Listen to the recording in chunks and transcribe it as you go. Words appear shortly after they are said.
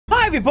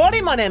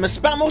everybody, my name is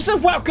Spammals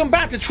and welcome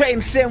back to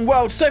Train Sim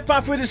World. So far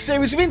through this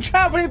series, we've been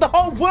traveling the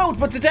whole world,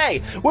 but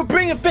today, we're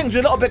bringing things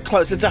a little bit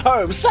closer to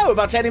home. So,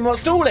 without any more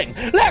stalling,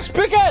 let's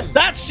begin!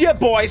 That's your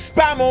boy,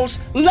 Spammals,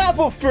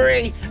 level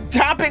 3,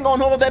 tapping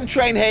on all them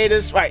train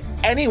haters. Right,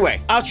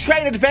 anyway, our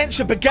train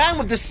adventure began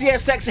with the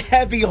CSX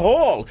Heavy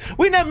Haul.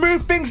 We then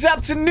moved things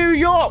up to New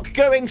York,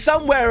 going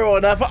somewhere or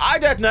another, I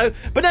don't know,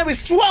 but then we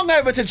swung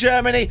over to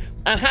Germany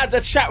and had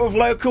a chat with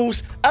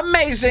locals.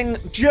 Amazing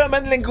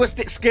German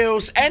linguistic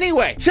skills.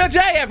 Anyway,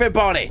 today,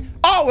 everybody,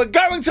 we're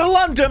going to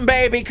London,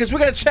 baby, because we're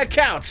going to check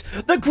out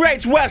the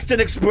Great Western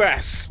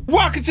Express.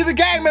 Welcome to the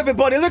game,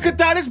 everybody. Look at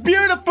that. It's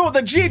beautiful.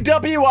 The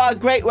GWR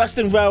Great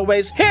Western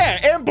Railways here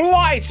in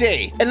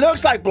Blighty. It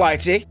looks like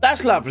Blighty.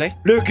 That's lovely.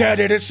 Look at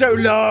it. It's so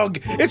long.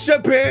 It's so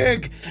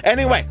big.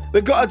 Anyway,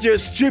 we've got to do a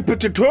stupid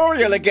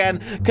tutorial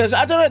again because,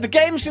 I don't know, the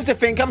game seems to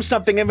think I'm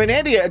something of an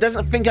idiot. It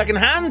doesn't think I can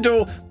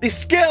handle the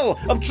skill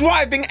of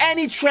driving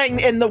any train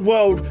in the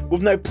world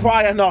with no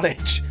prior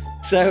knowledge.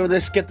 So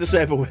let's get this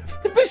over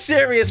with. To be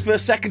serious for a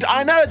second,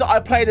 I know that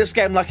I play this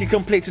game like a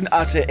complete and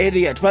utter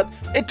idiot, but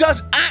it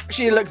does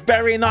actually look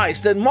very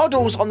nice. The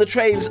models on the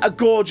trains are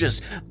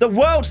gorgeous. The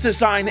world's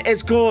design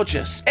is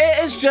gorgeous.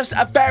 It is just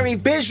a very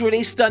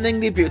visually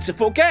stunningly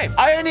beautiful game.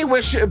 I only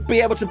wish it would be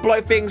able to blow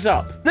things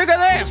up. Look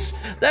at this.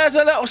 There's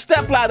a little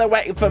stepladder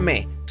waiting for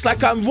me. It's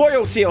like I'm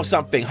royalty or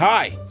something.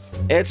 Hi.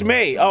 It's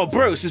me. Oh,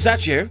 Bruce, is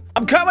that you?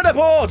 I'm coming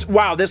aboard.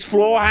 Wow, this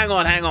floor. Hang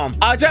on.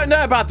 I don't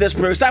know about this,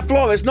 Bruce. That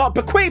floor is not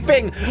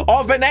bequeathing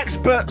of an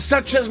expert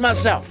such as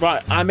myself.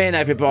 Right, I'm in,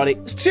 everybody.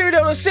 It's 2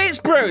 little seats,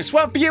 Bruce.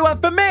 One for you, one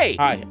for me.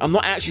 Hi, I'm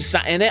not actually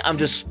sat in it. I'm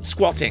just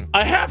squatting.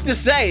 I have to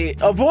say,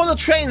 of all the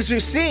trains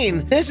we've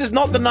seen, this is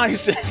not the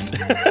nicest.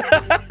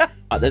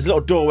 There's a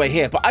little doorway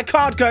here, but I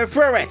can't go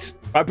through it.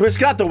 Right, Bruce,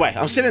 get out the way.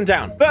 I'm sitting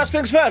down. First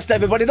things first,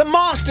 everybody, the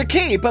master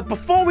key. But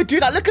before we do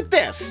that, look at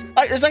this.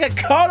 It's like a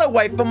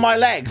colorway for my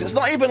legs. It's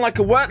not even like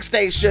a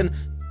workstation.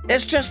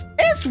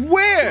 It's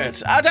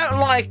weird. I don't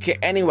like it.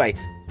 Anyway,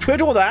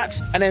 twiddle that,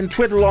 and then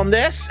twiddle on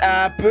this.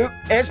 Boop.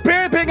 It's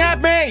beeping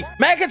at me.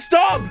 Make it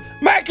stop.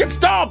 Make it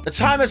stop. The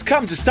time has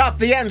come to start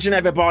the engine,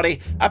 everybody.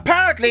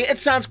 Apparently, it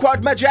sounds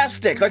quite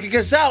majestic, like a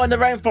gazelle in the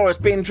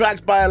rainforest being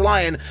dragged by a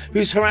lion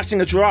who's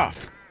harassing a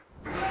giraffe.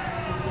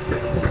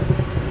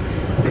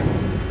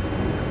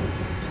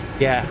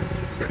 Yeah,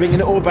 bringing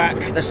it all back,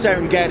 the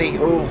Serengeti.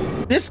 Oh,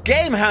 this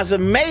game has a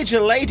major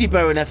lady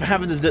boner for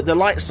having the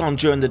lights on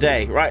during the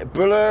day, right?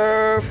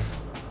 Blurf.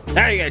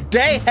 There you go,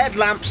 day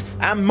headlamps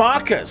and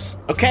markers.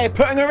 Okay,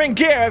 putting her in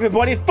gear,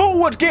 everybody.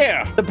 Forward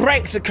gear. The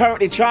brakes are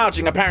currently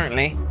charging,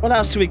 apparently. What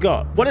else do we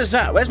got? What is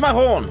that? Where's my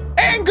horn?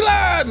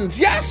 England!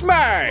 Yes,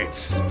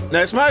 mate!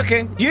 No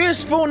smoking.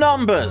 Useful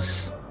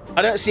numbers.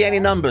 I don't see any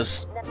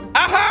numbers.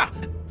 Aha!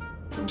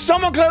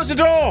 Someone close the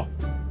door.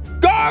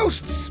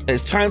 Ghosts!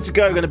 It's time to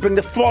go. Gonna bring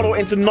the throttle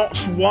into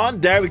notch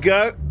 1. There we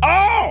go.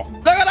 Oh!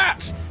 Look at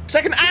that! It's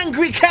like an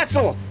angry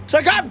kettle. It's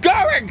like I'm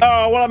going!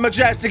 Oh, what a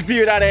majestic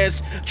view that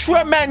is.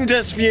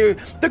 Tremendous view.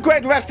 The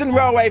Great Western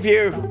Railway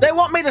view. They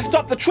want me to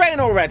stop the train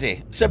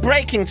already. So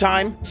braking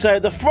time. So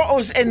the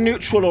throttle's in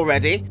neutral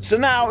already. So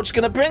now it's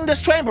gonna bring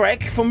this train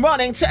brake from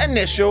running to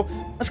initial.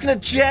 It's gonna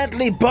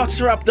gently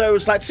butter up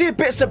those like 2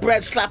 bits of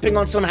bread slapping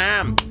on some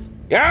ham.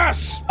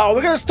 Yes! Oh,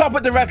 we're going to stop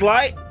at the red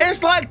light.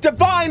 It's like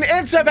divine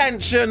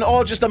intervention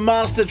or just a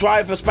master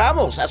drive for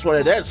Spammals. That's what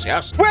it is,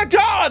 yes. We're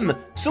done!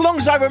 So long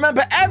as I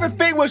remember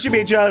everything, we should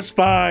be just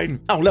fine.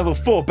 Oh, level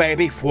 4,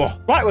 baby. Whoa.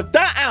 Right, with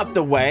that out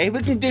the way,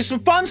 we can do some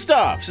fun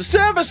stuff. So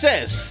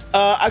services.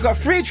 I got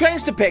 3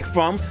 trains to pick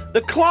from.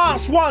 The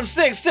Class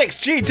 166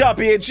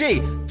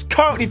 GWG. It's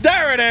currently,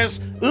 there it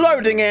is,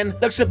 loading in.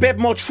 Looks a bit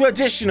more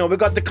traditional. We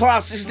got the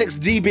Class 66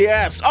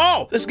 DBS.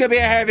 Oh, this is going to be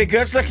a heavy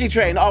goods looking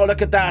train. Oh,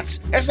 look at that.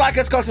 It's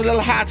like it's got a little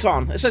hat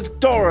on. It's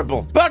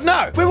adorable. But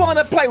no, we want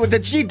to play with the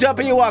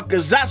GWR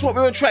because that's what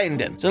we were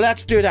trained in. So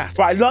let's do that.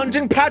 Right,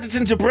 London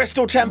Paddington to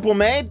Bristol Temple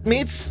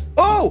meets...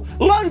 Oh,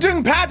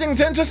 London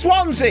Paddington to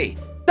Swansea.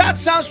 That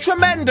sounds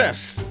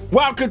tremendous.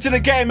 Welcome to the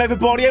game,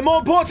 everybody, and more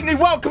importantly,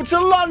 welcome to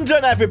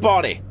London,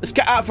 everybody. Let's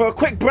get out for a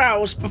quick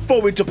browse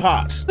before we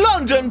depart.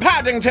 London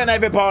Paddington,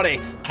 everybody.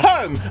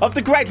 Home of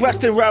the Great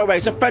Western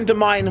Railways. A friend of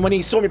mine, when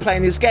he saw me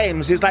playing these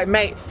games, he was like,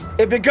 mate,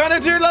 if you're gonna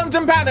do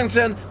London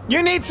Paddington,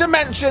 you need to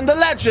mention the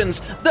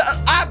legends,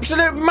 the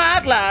absolute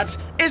mad lad,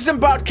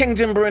 Isambard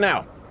Kingdom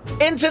Brunel.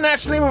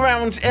 Internationally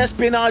renowned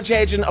espionage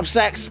agent of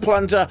sex,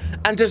 plunder,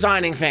 and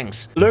designing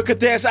things. Look at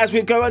this as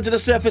we go under the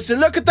surface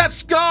and look at that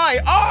sky!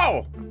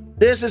 Oh!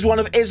 This is one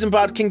of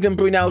Isambard Kingdom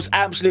Brunel's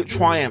absolute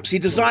triumphs. He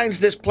designs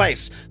this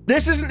place.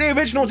 This isn't the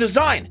original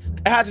design.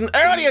 It had an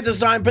earlier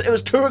design, but it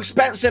was too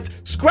expensive.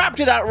 Scrapped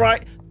it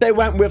outright. They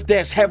went with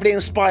this, heavily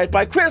inspired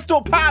by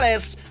Crystal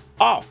Palace.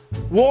 Oh,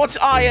 wrought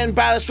iron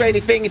balustrade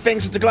thingy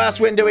things with the glass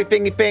windowy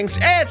thingy things.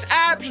 It's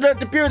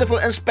absolutely beautiful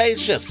and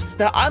spacious.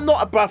 Now, I'm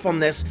not a buff on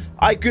this.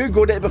 I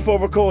googled it before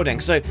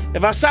recording, so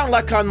if I sound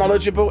like I'm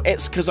knowledgeable,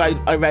 it's because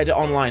I read it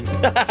online.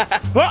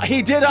 But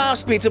he did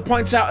ask me to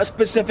point out a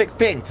specific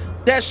thing.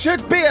 There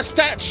should be a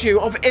statue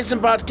of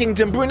Isambard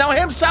Kingdom Brunel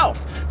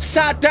himself,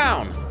 sat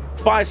down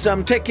by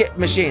some ticket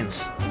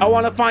machines. I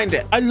want to find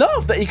it. I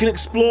love that you can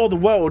explore the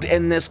world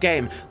in this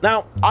game.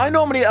 Now, I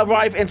normally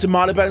arrive into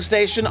Marylebone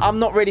Station. I'm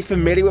not really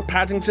familiar with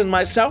Paddington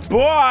myself,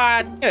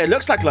 but yeah, it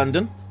looks like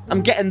London.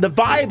 I'm getting the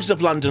vibes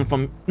of London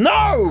from...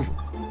 No!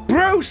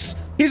 Bruce!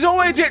 He's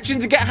always itching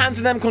to get hands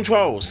on them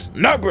controls.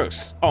 No,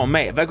 Bruce. Oh,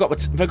 mate, have I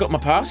got my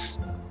pass?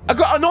 I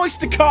got an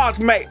Oyster card,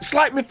 mate.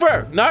 Slide me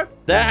through. No?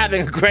 They're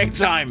having a great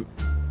time.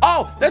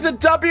 Oh, there's a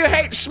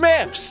W.H.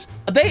 Smith's.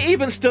 Are they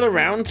even still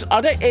around?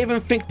 I don't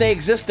even think they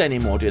exist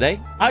anymore, do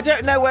they? I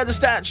don't know where the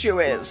statue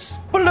is.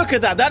 But look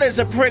at that. That is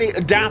a pretty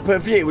dapper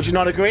view. Would you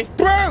not agree?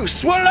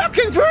 Bruce, we're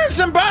looking for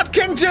Isambard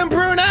Kingdom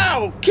Brew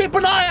now. Keep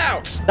an eye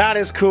out. That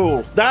is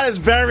cool. That is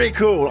very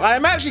cool. I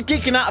am actually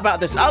geeking out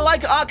about this. I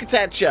like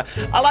architecture.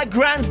 I like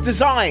grand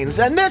designs.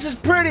 And this is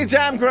pretty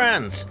damn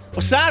grand.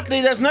 Well,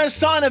 sadly, there's no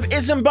sign of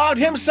Isambard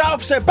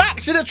himself, so back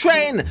to the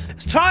train.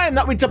 It's time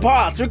that we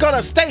depart. We've got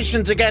a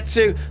station to get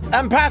to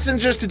and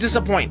passengers to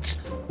disappoint.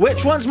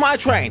 Which one's my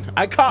train?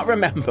 I can't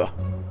remember.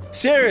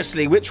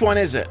 Seriously, which one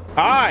is it?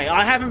 Hi,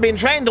 I haven't been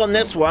trained on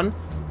this one.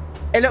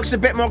 It looks a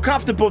bit more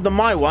comfortable than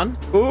my one.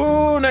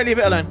 Ooh, no, leave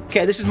it alone.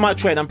 Okay, this is my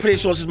train. I'm pretty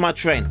sure this is my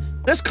train.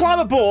 Let's climb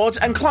aboard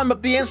and climb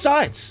up the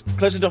insides.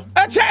 Close the door.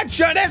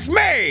 Attention, it's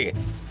me!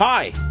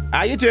 Hi,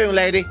 how you doing,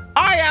 lady?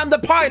 I am the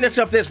pilot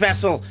of this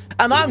vessel,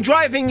 and I'm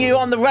driving you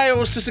on the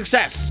rails to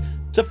success.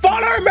 So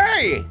follow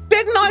me!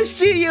 Didn't I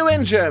see you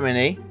in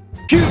Germany?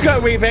 Hugo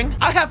weaving.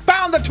 I have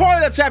found the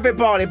toilets,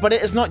 everybody, but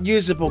it is not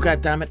usable,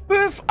 goddammit.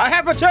 Oof, I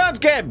have returned,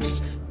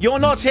 Gibbs. You're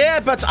not here,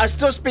 but I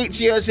still speak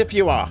to you as if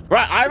you are.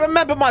 Right, I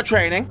remember my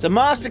training. The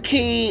master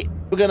key,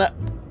 we're gonna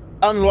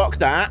unlock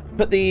that.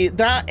 Put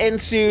that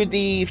into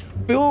the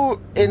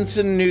full,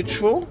 into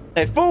neutral.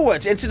 Okay,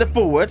 forwards, into the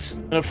forwards.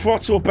 I'm gonna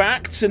throttle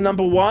back to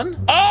number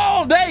 1.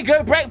 Oh, there you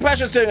go, brake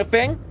pressure's doing a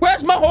thing.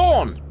 Where's my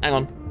horn? Hang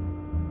on.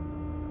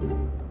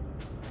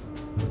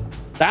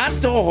 That's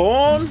the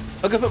horn.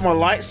 I'm gonna put my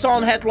lights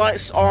on,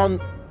 headlights on,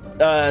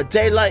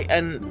 daylight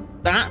and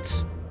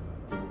that.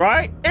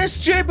 Right? It's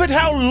stupid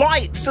how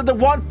lights are the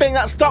one thing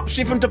that stops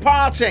you from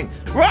departing.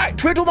 Right,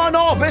 twiddle my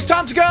knob, it's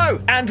time to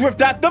go. And with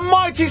that, the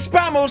mighty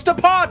Spammals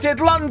departed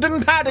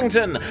London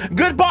Paddington.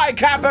 Goodbye,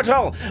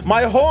 capital.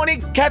 My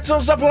horny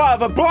kettles of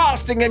love are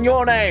blasting in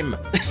your name.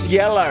 It's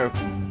yellow.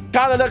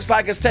 Kinda looks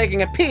like it's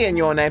taking a pee in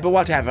your name, but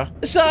whatever.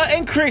 Let's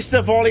increase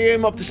the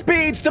volume of the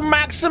speeds to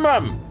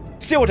maximum.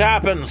 See what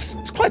happens.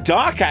 It's quite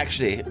dark,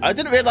 actually. I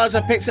didn't realize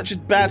I picked such a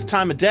bad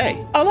time of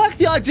day. I like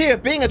the idea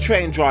of being a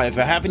train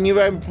driver, having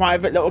your own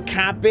private little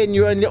cabin,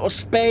 your own little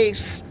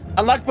space.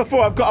 And like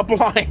before, I've got a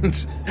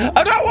blind.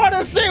 I don't want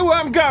to see where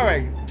I'm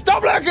going.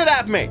 Stop looking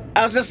at me.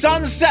 As the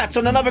sun sets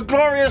on another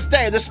glorious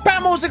day, the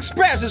Spammals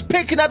Express is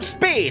picking up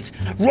speed,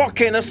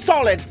 rocking a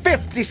solid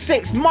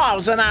 56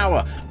 miles an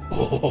hour.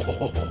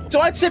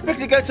 So I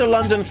typically go to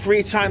London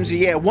 3 times a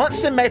year.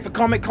 Once in May for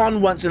Comic-Con,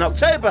 once in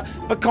October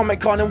for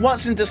Comic-Con, and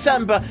once in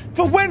December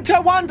for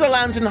Winter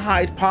Wonderland in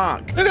Hyde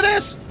Park. Look at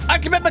this. I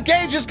can make my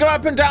gauges go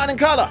up and down in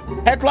color.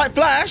 Headlight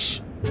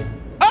flash.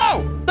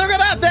 Oh, look at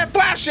that. They're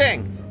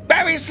flashing.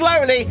 Very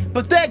slowly,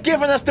 but they're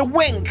giving us the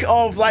wink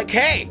of like,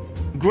 hey,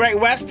 Great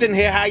Western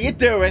here. How you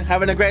doing?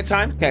 Having a great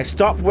time? Okay,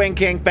 stop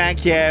winking.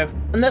 Thank you.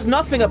 And there's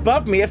nothing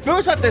above me. It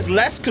feels like there's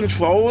less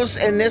controls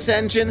in this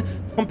engine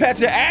compared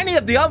to any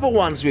of the other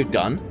ones we've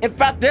done. In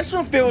fact, this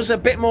one feels a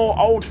bit more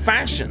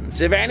old-fashioned,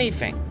 if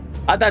anything.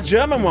 That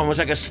German one was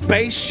like a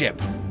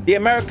spaceship. The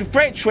American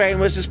freight train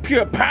was just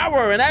pure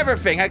power and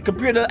everything. Had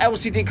computer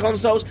LCD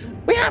consoles.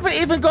 We haven't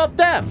even got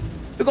them.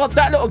 We got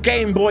that little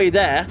Game Boy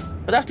there,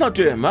 but that's not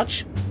doing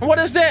much. And what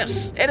is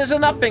this? It is a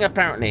nothing,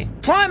 apparently.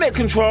 Climate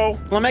control.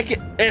 I'll make it.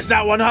 It's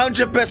now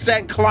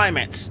 100%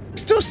 climate.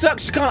 Still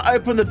sucks you can't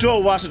open the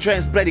door whilst the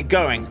train's bloody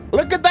going.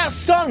 Look at that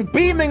sun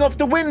beaming off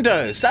the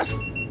windows. That's...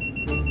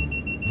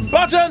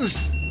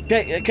 Buttons!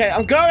 Okay,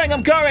 I'm going.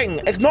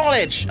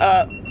 Acknowledge.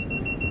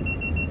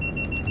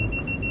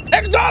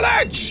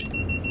 Acknowledge!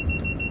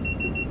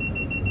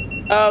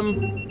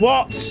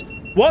 What?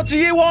 What do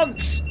you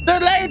want? The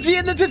lady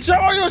in the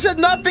tutorial said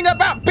nothing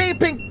about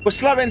beeping. We're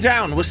slowing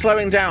down.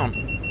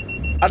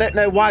 I don't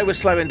know why we're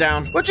slowing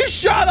down. Well, just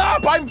shut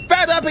up! I'm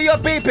fed up of your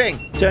beeping.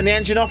 Turn the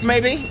engine off,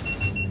 maybe?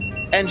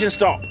 Engine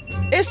stop.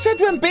 It said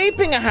when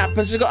beeping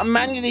happens, you've got to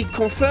manually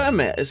confirm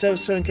it. Is there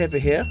something over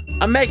here?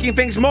 I'm making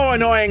things more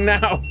annoying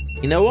now.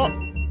 You know what?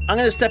 I'm going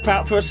to step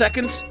out for a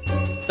second.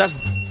 There's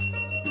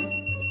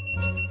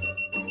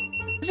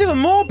even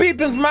more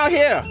beeping from out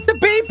here. The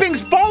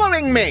beeping's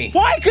following me.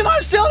 Why can I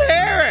still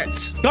hear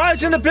it?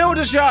 Guys in the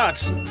builder's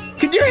yards.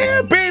 Can you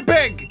hear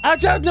beeping? I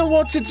don't know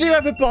what to do,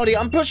 everybody.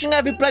 I'm pushing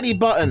every bloody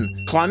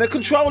button. Climate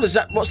control, is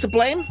that what's to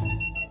blame?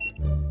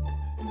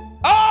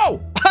 Oh!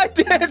 I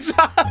did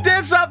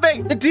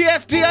something! The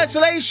DSD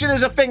isolation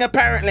is a thing,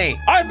 apparently.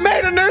 I've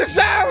made a new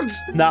sound!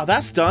 Now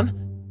that's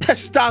done. Let's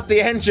start the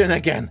engine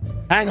again.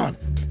 Hang on.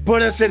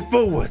 Put us in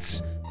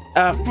forwards.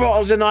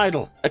 Throttles in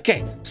idle.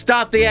 Okay,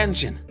 start the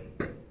engine.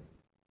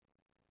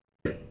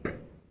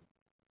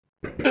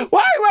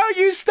 Why won't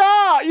you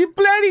start, you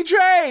bloody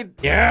train?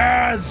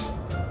 Yes!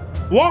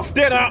 Waft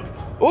it up!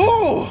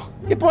 Ooh!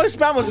 Your boy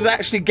Spammals is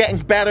actually getting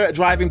better at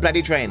driving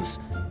bloody trains.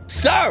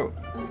 So,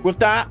 with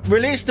that,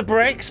 release the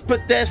brakes,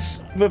 put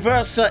this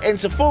reverser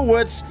into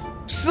forwards,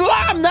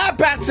 slam that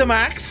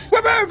Betamax.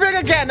 We're moving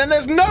again, and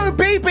there's no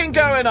beeping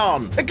going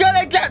on. We're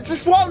gonna get to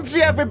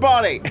Swansea,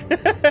 everybody.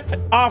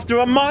 After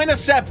a minor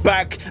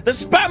setback, the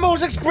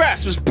Spammals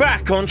Express was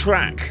back on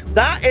track.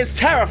 That is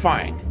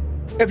terrifying.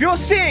 If you're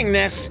seeing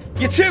this,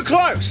 you're too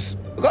close.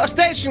 We've got a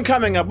station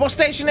coming up. What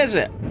station is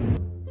it?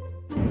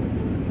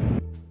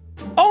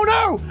 Oh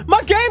no!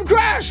 My game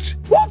crashed!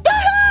 What the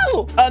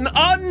hell? An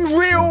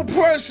unreal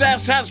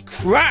process has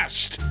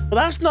crashed.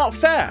 Well, that's not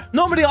fair.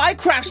 Normally I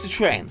crash the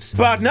trains.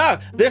 But no,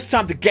 this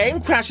time the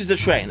game crashes the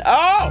train.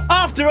 Oh!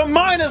 After a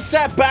minor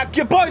setback,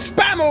 your boy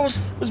Spammals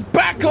was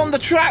back on the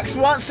tracks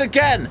once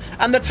again.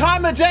 And the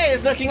time of day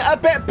is looking a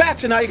bit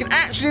better now. You can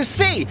actually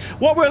see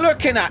what we're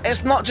looking at.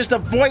 It's not just a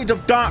void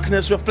of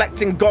darkness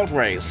reflecting God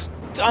rays.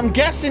 So I'm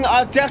guessing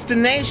our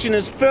destination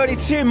is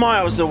 32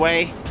 miles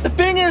away. The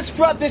thing is,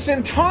 throughout this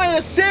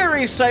entire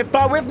series so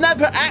far, we've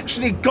never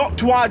actually got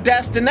to our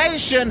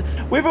destination.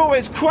 We've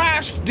always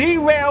crashed,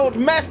 derailed,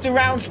 messed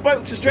around,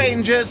 spoke to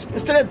strangers,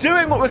 instead of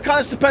doing what we're kind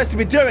of supposed to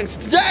be doing. So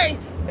today,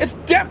 it's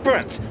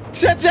different.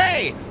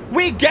 Today,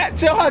 we get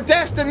to our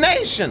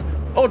destination.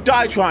 Or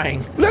die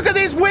trying. Look at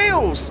these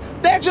wheels.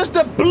 They're just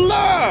a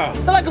blur.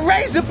 They're like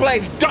razor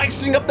blades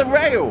dicing up the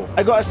rail.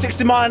 I got a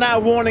 60-mile-an-hour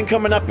warning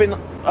coming up in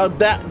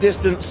that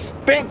distance.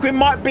 Think we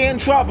might be in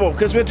trouble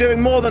because we're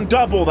doing more than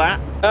double that.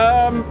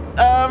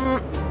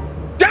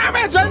 Damn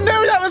it! I knew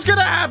that was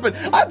gonna happen!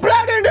 I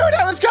bloody knew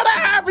that was gonna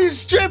happen, you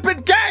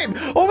stupid game!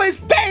 Always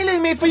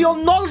failing me for your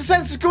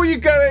nonsensical you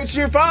go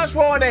into fast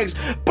warnings!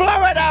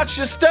 Blow it out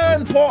your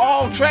stern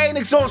porthole train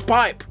exhaust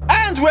pipe!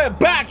 And we're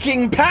back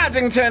in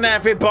Paddington,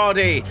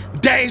 everybody!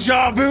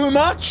 Deja vu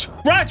much?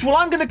 Right, well,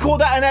 I'm gonna call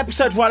that an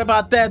episode right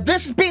about there.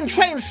 This has been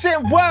Train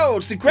Sim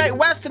Worlds, the Great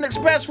Western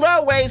Express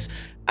Railways,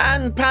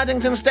 and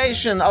Paddington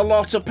Station. A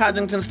lot of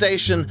Paddington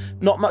Station,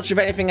 not much of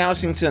anything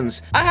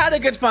Elsingtons. I had a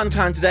good fun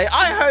time today.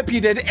 I hope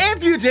you did.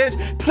 If you did,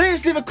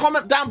 please leave a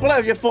comment down below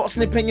with your thoughts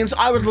and opinions.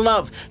 I would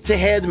love to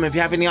hear them. If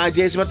you have any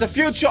ideas about the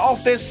future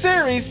of this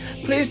series,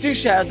 please do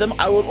share them.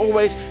 I will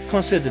always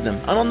consider them.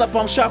 And on that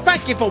bombshell,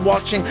 thank you for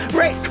watching.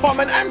 Rate,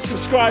 comment, and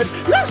subscribe.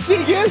 And I'll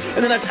see you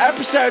in the next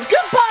episode.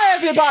 Goodbye,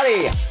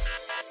 everybody!